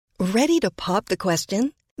Ready to pop the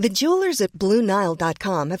question? The jewelers at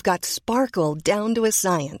BlueNile.com have got sparkle down to a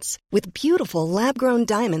science with beautiful lab-grown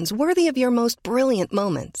diamonds worthy of your most brilliant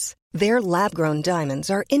moments. Their lab-grown diamonds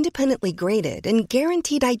are independently graded and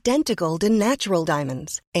guaranteed identical to natural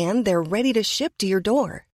diamonds, and they're ready to ship to your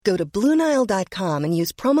door. Go to BlueNile.com and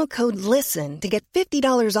use promo code LISTEN to get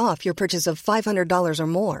 $50 off your purchase of $500 or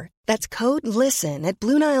more. That's code LISTEN at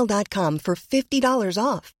BlueNile.com for $50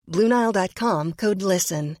 off. BlueNile.com, code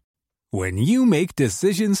LISTEN. When you make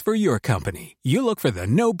decisions for your company, you look for the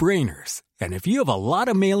no-brainers. And if you have a lot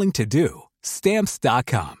of mailing to do,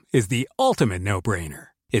 Stamps.com is the ultimate no-brainer.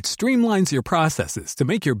 It streamlines your processes to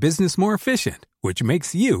make your business more efficient, which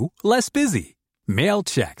makes you less busy. Mail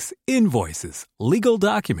checks, invoices, legal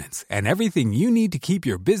documents, and everything you need to keep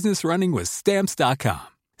your business running with Stamps.com.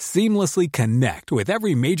 Seamlessly connect with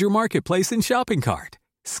every major marketplace and shopping cart.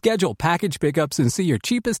 Schedule package pickups and see your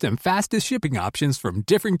cheapest and fastest shipping options from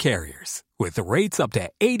different carriers, with rates up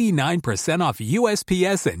to 89% off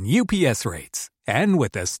USPS and UPS rates. And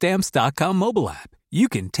with the Stamps.com mobile app, you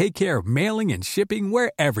can take care of mailing and shipping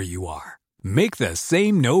wherever you are. Make the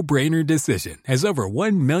same no-brainer decision as over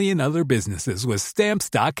 1 million other businesses with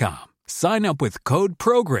Stamps.com. Sign up with code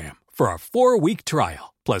PROGRAM for a 4-week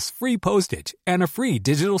trial, plus free postage and a free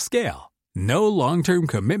digital scale. No long-term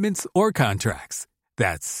commitments or contracts.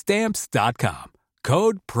 That's Stamps.com.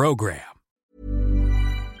 Code PROGRAM.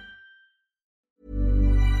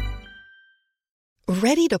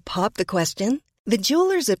 Ready to pop the question? The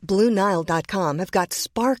jewelers at BlueNile.com have got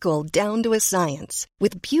sparkle down to a science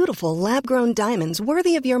with beautiful lab-grown diamonds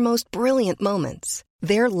worthy of your most brilliant moments.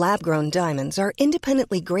 Their lab-grown diamonds are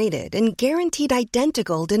independently graded and guaranteed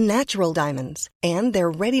identical to natural diamonds, and they're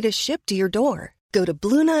ready to ship to your door. Go to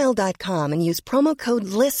BlueNile.com and use promo code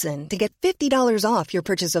LISTEN to get $50 off your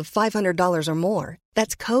purchase of $500 or more.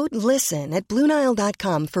 That's code LISTEN at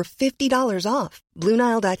BlueNile.com for $50 off.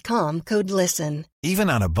 BlueNile.com, code LISTEN. Even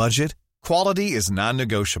on a budget, quality is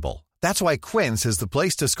non-negotiable. That's why Quince is the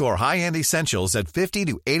place to score high-end essentials at 50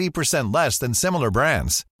 to 80% less than similar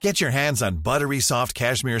brands. Get your hands on buttery soft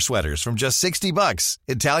cashmere sweaters from just $60,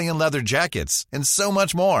 Italian leather jackets, and so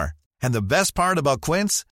much more. And the best part about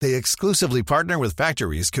Quince, they exclusively partner with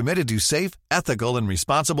factories committed to safe, ethical, and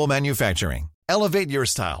responsible manufacturing. Elevate your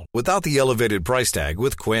style without the elevated price tag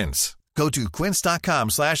with Quince. Go to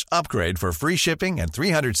quince.com/upgrade for free shipping and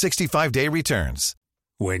 365-day returns.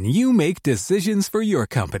 When you make decisions for your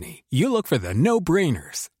company, you look for the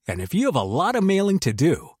no-brainers. And if you have a lot of mailing to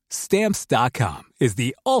do, Stamps.com is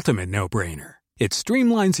the ultimate no-brainer. It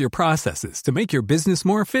streamlines your processes to make your business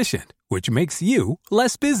more efficient, which makes you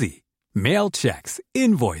less busy. Mail checks,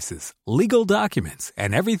 invoices, legal documents,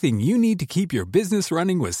 and everything you need to keep your business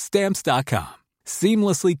running with Stamps.com.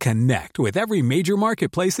 Seamlessly connect with every major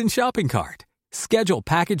marketplace and shopping cart. Schedule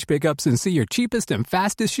package pickups and see your cheapest and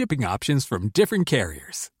fastest shipping options from different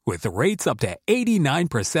carriers, with rates up to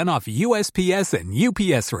 89% off USPS and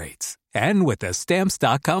UPS rates. And with the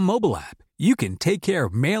Stamps.com mobile app, you can take care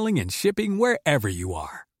of mailing and shipping wherever you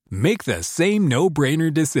are. Make the same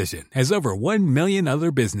no-brainer decision as over 1 million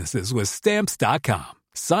other businesses with Stamps.com.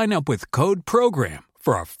 Sign up with code PROGRAM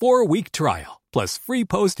for a 4-week trial, plus free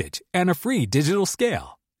postage and a free digital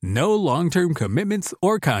scale. No long-term commitments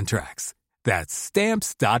or contracts. That's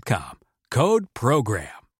Stamps.com. Code PROGRAM.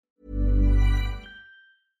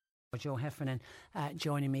 Joe Heffernan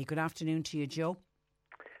joining me. Good afternoon to you, Joe.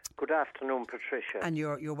 Good afternoon, Patricia. And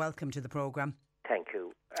you're welcome to the programme. Thank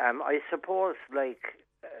you. I suppose,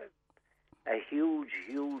 a huge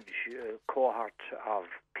cohort of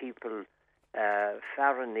people,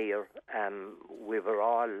 far and near, we were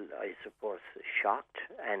all, I suppose, shocked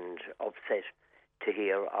and upset to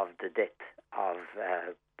hear of the death of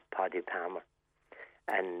Paddy Palmer.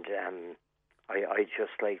 And I'd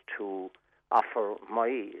just like to offer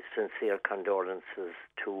my sincere condolences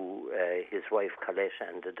to his wife Colette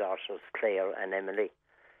and the daughters Claire and Emily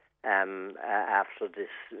after this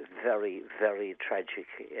very, very tragic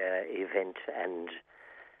event and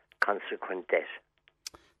consequent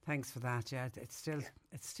death. Thanks for that. Yeah,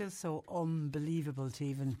 it's still so unbelievable to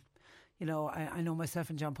even. You know, I know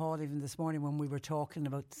myself and John Paul, even this morning when we were talking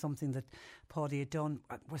about something that Paddy had done,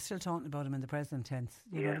 we're still talking about him in the present tense.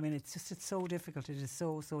 You know what I mean? It's so difficult. It is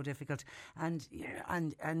so difficult. And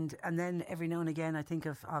then every now and again I think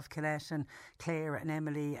of Colette and Claire and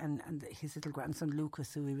Emily and his little grandson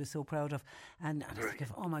Lucas, who he was so proud of. And I think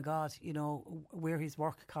of, oh my God, you know, we're his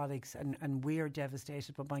work colleagues and we're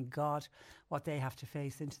devastated, but my God, what they have to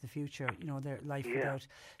face into the future, you know, their life without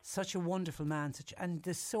such a wonderful man. And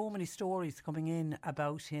there's so many stories coming in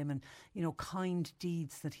about him and, you know, kind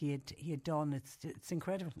deeds that he had done. It's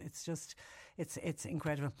incredible. It's just, It's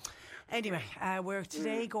incredible. Anyway, we're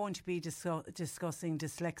today going to be discussing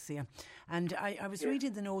dyslexia, and I was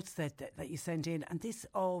reading the notes that you sent in, and this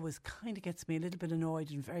always kind of gets me a little bit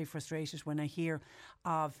annoyed and very frustrated when I hear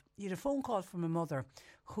of, you had a phone call from a mother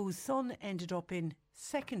whose son ended up in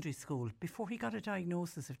secondary school before he got a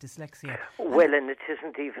diagnosis of dyslexia. Well, and it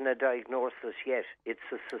isn't even a diagnosis yet. It's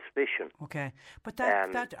a suspicion. Okay. But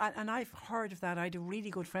that and I've heard of that. I had a really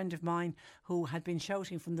good friend of mine who had been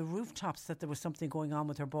shouting from the rooftops that there was something going on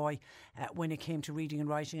with her boy when it came to reading and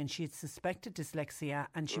writing, and she had suspected dyslexia,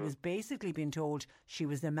 and she was basically being told she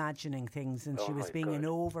was imagining things and she was being an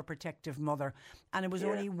overprotective mother. And it was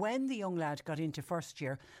only when the young lad got into first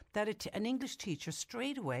year that an English teacher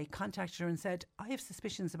straight away contacted her and said, I have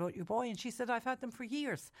suspicions about your boy. And she said, I've had them for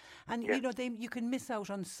years. And you know, you can miss out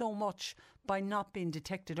on so much by not being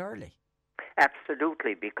detected early.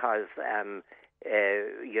 Absolutely, because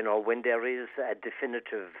you know, when there is a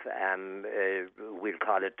definitive, we'll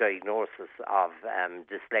call it diagnosis of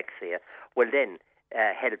dyslexia, well then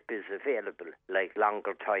help is available, like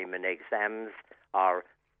longer time in exams, or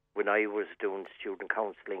when I was doing student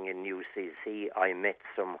counselling in UCC, I met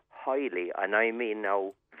some highly, and I mean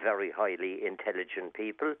now very highly intelligent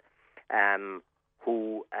people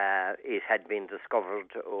who it had been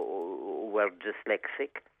discovered were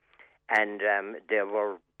dyslexic, and they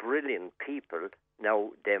were brilliant people. Now,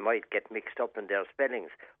 they might get mixed up in their spellings,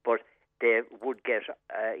 but they would get,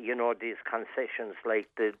 you know, these concessions, like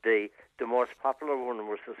the most popular one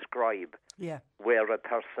was a scribe, where a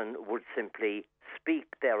person would simply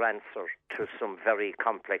speak their answer to some very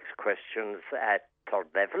complex questions at third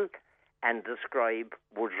level, and the scribe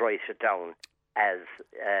would write it down as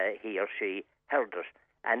he or she heard it.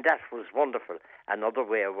 And that was wonderful. Another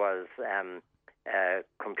way was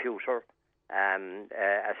computer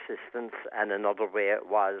assistance, and another way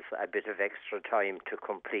was a bit of extra time to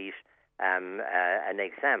complete an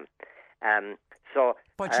exam.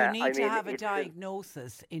 But you need to have a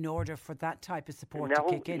diagnosis in order for that type of support to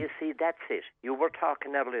kick in. You see, that's it. You were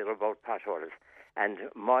talking earlier about potholes, and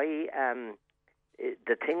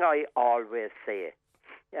the thing I always say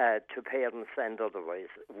to parents and otherwise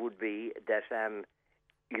would be that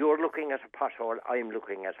you're looking at a pothole, I'm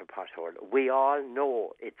looking at a pothole. We all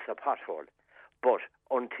know it's a pothole, but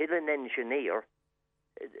until an engineer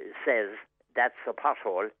says that's a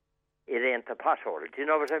pothole, it ain't a pothole. Do you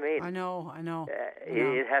know what I mean? I know.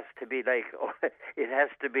 It has to be it has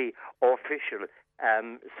to be official.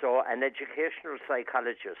 So an educational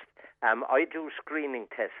psychologist, I do screening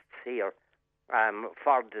tests here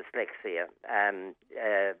for dyslexia,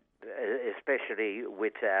 especially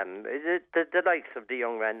with the likes of the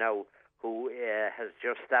young man now who has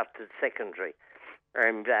just started secondary.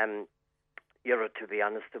 And to be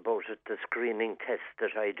honest about it, the screening tests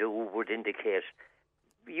that I do would indicate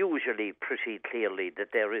usually pretty clearly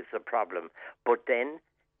that there is a problem. But then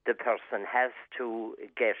the person has to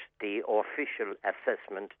get the official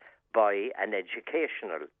assessment by an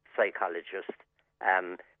educational psychologist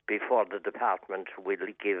before the department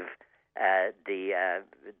will give the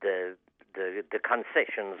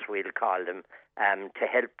concessions, we'll call them, to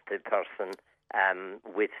help the person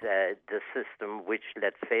with the system, which,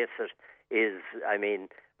 let's face it, is, I mean,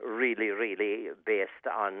 really, really based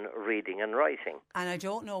on reading and writing. And I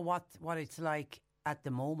don't know what it's like at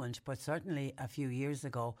the moment, but certainly a few years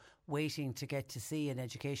ago, waiting to get to see an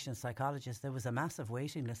educational psychologist, there was a massive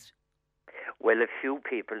waiting list. Well, a few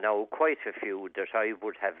people now, quite a few that I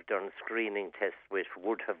would have done screening tests with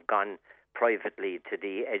would have gone privately to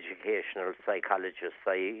the educational psychologists.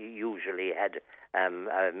 I usually had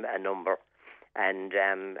a number, and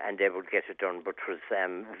they would get it done, but it was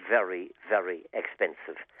very, very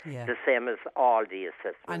expensive. Yeah. The same as all the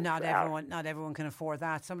assessments. And not everyone can afford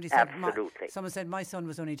that. Somebody said my son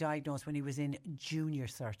was only diagnosed when he was in junior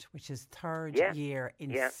cert, which is third year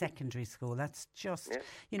in secondary school. That's just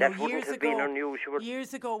that years ago. Been unusual.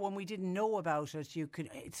 Years ago, when we didn't know about it,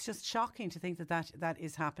 it's just shocking to think that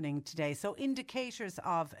is happening today. So indicators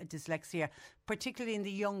of dyslexia, particularly in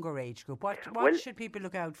the younger age group, what should people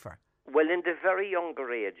look out for? Well, in the very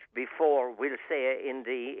younger age, before, we'll say in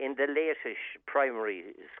the late-ish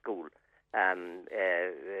primary school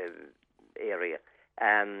area,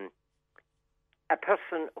 a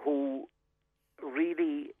person who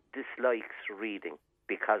really dislikes reading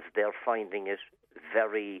because they're finding it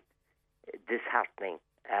very disheartening,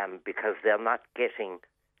 because they're not getting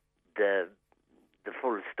the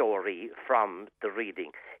full story from the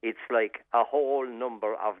reading. It's like a whole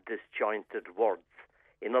number of disjointed words.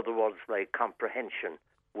 In other words, like comprehension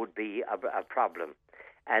would be a problem.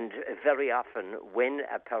 And very often when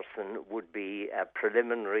a person would be a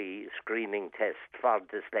preliminary screening test for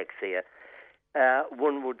dyslexia,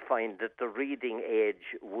 one would find that the reading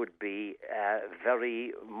age would be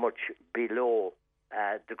very much below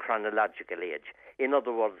the chronological age. In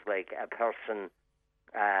other words, like a person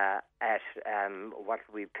at, what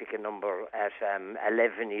we pick a number, at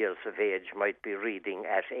 11 years of age might be reading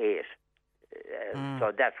at 8.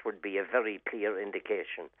 So that would be a very clear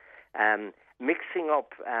indication. Mixing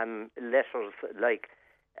up letters like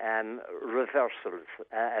reversals,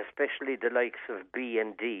 especially the likes of B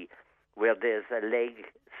and D, where there's a leg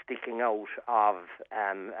sticking out of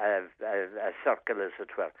a circle, as it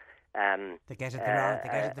were. They get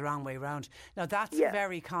it the wrong way round. Now that's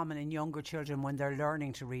very common in younger children when they're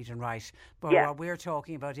learning to read and write. But what we're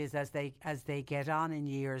talking about is as they get on in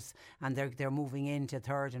years and they're moving into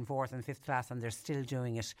 3rd and 4th and 5th class and they're still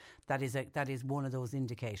doing it. That is one of those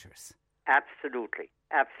indicators. Absolutely,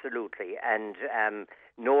 and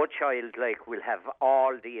no child will have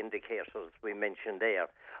all the indicators we mentioned there.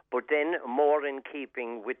 But then, more in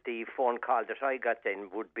keeping with the phone call that I got then,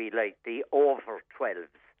 would be like the over 12s.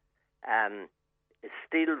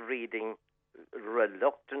 Still reading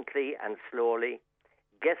reluctantly and slowly,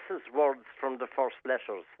 guesses words from the first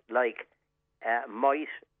letters, like might,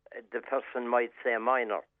 the person might say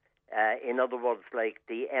minor. In other words, like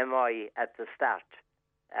the MI at the start,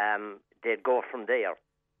 they'd go from there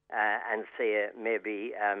and say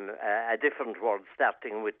maybe a different word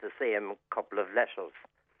starting with the same couple of letters.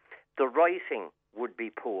 The writing would be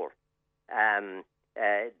poor.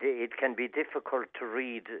 It can be difficult to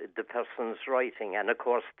read the person's writing, and of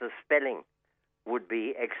course the spelling would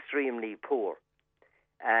be extremely poor.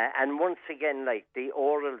 And once again, like the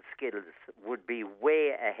oral skills would be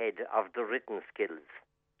way ahead of the written skills.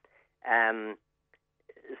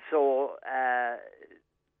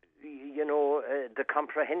 The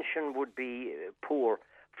comprehension would be poor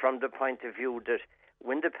from the point of view that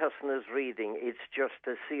when the person is reading, it's just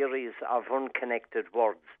a series of unconnected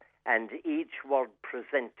words, and each word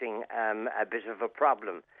presenting a bit of a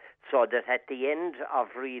problem, so that at the end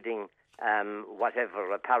of reading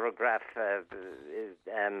a paragraph,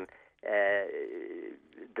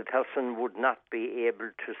 the person would not be able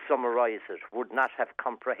to summarise it, would not have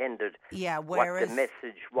comprehended what the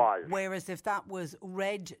message was. Whereas if that was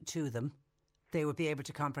read to them, they would be able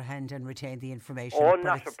to comprehend and retain the information. Oh,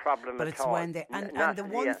 not a problem but at it's all. When they, and the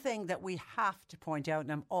one thing that we have to point out,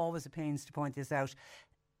 and I'm always at pains to point this out,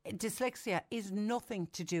 dyslexia is nothing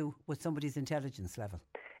to do with somebody's intelligence level.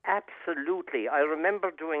 Absolutely. I remember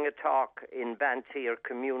doing a talk in Banteer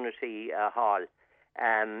Community Hall,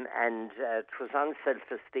 and it was on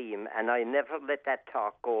self-esteem, and I never let that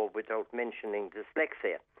talk go without mentioning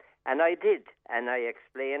dyslexia. And I did, and I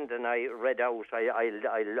explained, and I read out,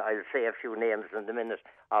 I'll say a few names in a minute,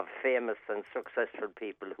 of famous and successful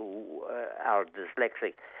people who are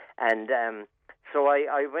dyslexic. And so I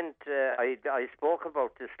spoke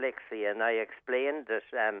about dyslexia, and I explained that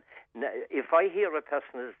if I hear a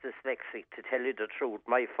person is dyslexic, to tell you the truth,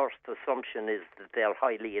 my first assumption is that they're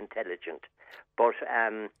highly intelligent. But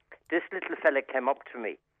this little fella came up to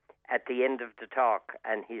me at the end of the talk,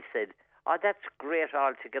 and he said, "Oh, that's great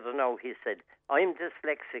altogether." Now, he said, "I'm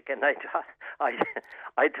dyslexic," and I thought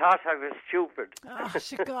I was stupid. Oh,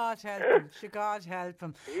 God help him! God help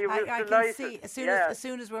him! He was I can see as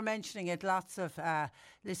soon as we're mentioning it, lots of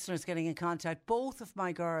listeners getting in contact. Both of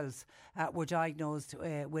my girls were diagnosed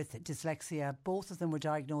with dyslexia. Both of them were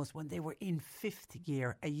diagnosed when they were in 5th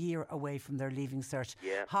year, a year away from their Leaving Cert.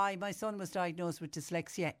 Yeah. Hi, my son was diagnosed with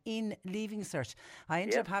dyslexia in Leaving Cert. I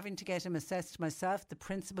ended up having to get him assessed myself. The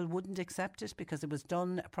principal wouldn't accept it because it was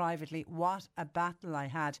done privately. What a battle I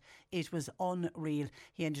had. It was unreal.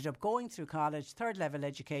 He ended up going through college, 3rd level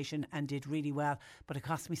education, and did really well, but it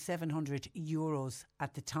cost me €700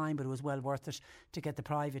 at the time, but it was well worth it to get the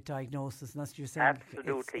private diagnosis. And that's what you're saying.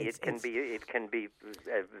 Absolutely. It can be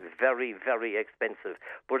very, very expensive.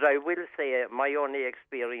 But I will say my only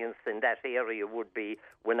experience in that area would be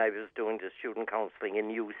when I was doing the student counselling in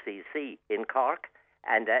UCC in Cork,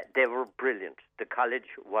 and they were brilliant. The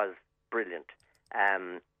college was brilliant.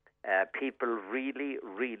 People really,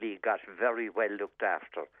 really got very well looked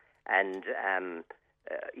after, and I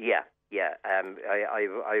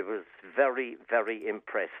was very, very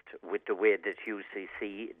impressed with the way that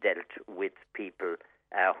UCC dealt with people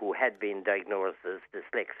who had been diagnosed as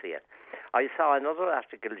dyslexia. I saw another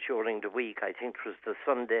article during the week, I think it was the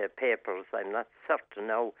Sunday papers, I'm not certain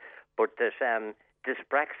now, but that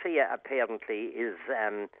dyspraxia apparently is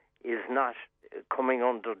not coming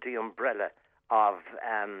under the umbrella of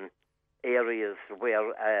areas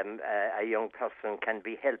where a young person can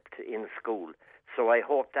be helped in school. So I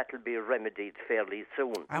hope that will be remedied fairly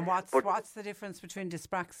soon. And what's the difference between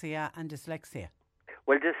dyspraxia and dyslexia?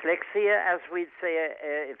 Well, dyslexia, as we'd say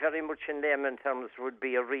very much in layman terms, would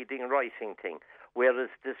be a reading-writing thing, whereas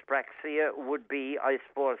dyspraxia would be, I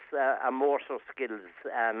suppose, a motor skills,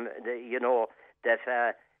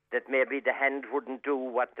 that maybe the hand wouldn't do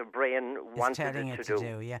what the brain wanted it to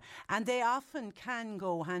do. Yeah. And they often can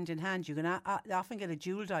go hand in hand. You can often get a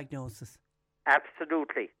dual diagnosis.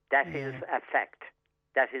 Absolutely. That is a fact.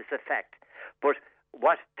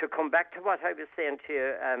 But to come back to what I was saying to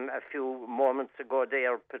you a few moments ago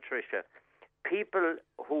there, Patricia, people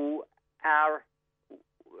who are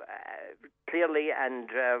clearly and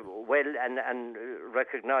well and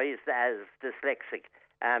recognised as dyslexic,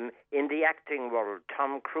 in the acting world,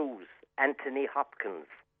 Tom Cruise, Anthony Hopkins.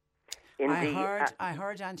 I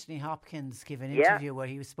heard Anthony Hopkins give an interview where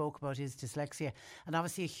he spoke about his dyslexia, and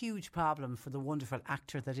obviously a huge problem for the wonderful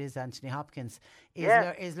actor that is Anthony Hopkins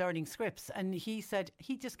is learning scripts. And he said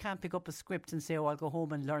he just can't pick up a script and say, "Oh, I'll go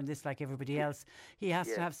home and learn this like everybody else." He has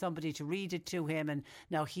to have somebody to read it to him, and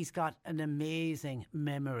now he's got an amazing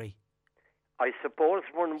memory. I suppose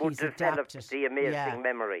one would develop the amazing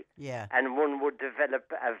memory, and one would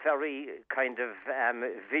develop a very kind of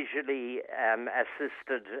visually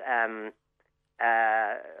assisted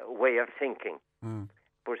way of thinking.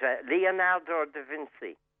 But Leonardo da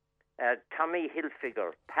Vinci, Tommy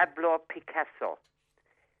Hilfiger, Pablo Picasso,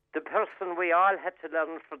 the person we all had to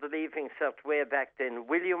learn for the Leaving Cert way back then,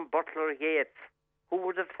 William Butler Yeats, who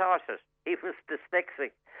would have thought it? He was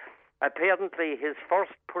dyslexic. Apparently, his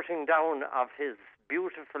first putting down of his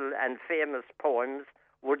beautiful and famous poems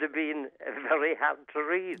would have been very hard to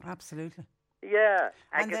read. Absolutely. Yeah,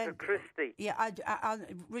 Agatha Christie. Yeah,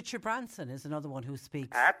 Richard Branson is another one who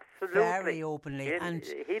speaks very openly.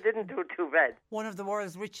 He didn't do too bad. One of the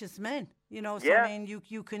world's richest men, So, I mean,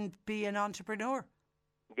 you can be an entrepreneur.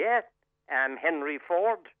 Yeah. Henry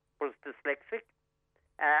Ford was dyslexic.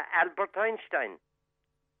 Albert Einstein.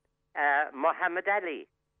 Muhammad Ali.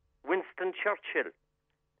 Winston Churchill.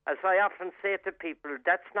 As I often say to people,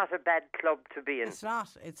 that's not a bad club to be in. It's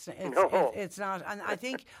not. It's not. And I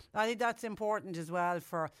think that's important as well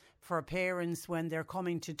for parents when they're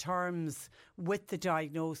coming to terms with the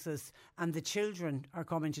diagnosis and the children are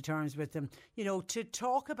coming to terms with them. To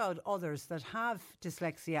talk about others that have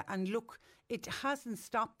dyslexia and look, it hasn't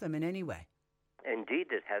stopped them in any way.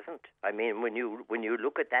 Indeed, it hasn't. I mean, when you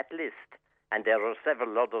look at that list, and there are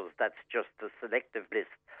several others, that's just a selective list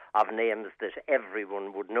of names that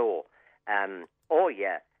everyone would know.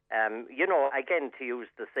 Again, to use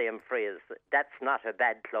the same phrase, that's not a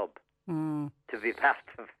bad club to be part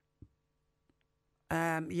of.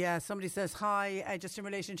 Somebody says, hi, just in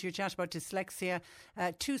relation to your chat about dyslexia,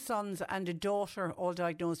 2 sons and a daughter all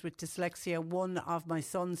diagnosed with dyslexia. One of my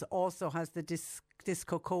sons also has the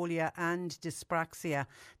dyscalculia and dyspraxia.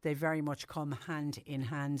 They very much come hand in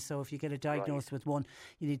hand. So if you get a diagnosis with one,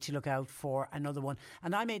 you need to look out for another one.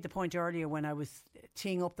 And I made the point earlier when I was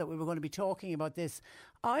teeing up that we were going to be talking about this.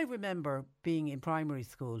 I remember being in primary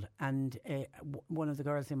school and one of the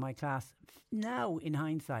girls in my class, now in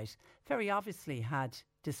hindsight, very obviously had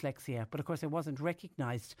dyslexia, but of course it wasn't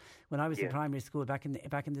recognised when I was in primary school back in the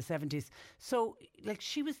 70s. So,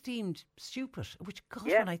 she was deemed stupid, which, God,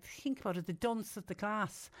 when I think about it, the dunce of the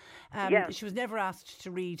class. She was never asked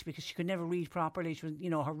to read because she could never read properly. She was,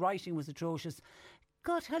 her writing was atrocious.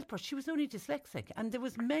 God help her, she was only dyslexic, and there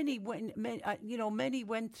was many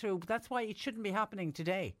went through. That's why it shouldn't be happening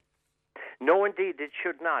today. No, indeed, it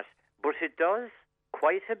should not. But it does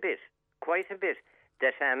quite a bit.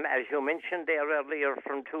 That, as you mentioned there earlier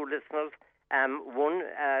from 2 listeners, one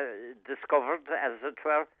discovered, as it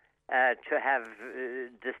were, to have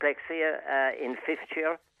dyslexia in 5th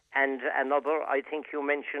year, and another, I think you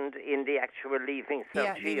mentioned, in the actual Leaving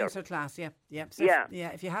Cert year. Leaving Cert class, So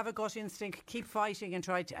if you have a gut instinct, keep fighting and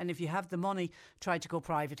and if you have the money, try to go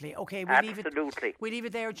privately. Okay, we leave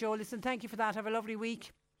it there, Joe. Listen, thank you for that. Have a lovely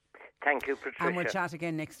week. Thank you, Patricia. And we'll chat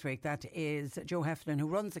again next week. That is Joe Heffernan, who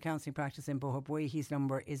runs the counselling practice in Boherbue. His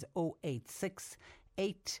number is 086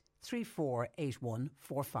 834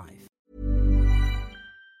 8145.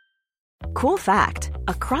 Cool fact,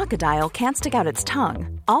 a crocodile can't stick out its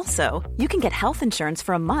tongue. Also, you can get health insurance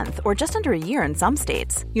for a month or just under a year in some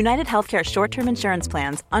states. United Healthcare short-term insurance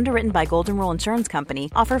plans, underwritten by Golden Rule Insurance Company,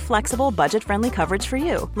 offer flexible, budget-friendly coverage for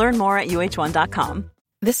you. Learn more at uh1.com.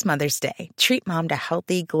 This Mother's Day, treat mom to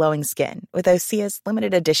healthy, glowing skin with Osea's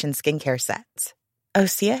limited edition skincare sets.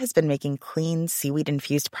 Osea has been making clean,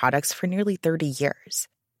 seaweed-infused products for nearly 30 years.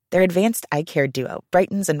 Their advanced eye care duo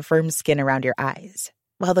brightens and firms skin around your eyes,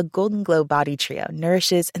 while the Golden Glow Body Trio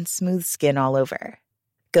nourishes and smooths skin all over.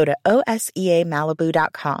 Go to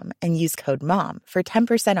OSEAMalibu.com and use code MOM for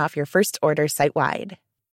 10% off your first order site-wide.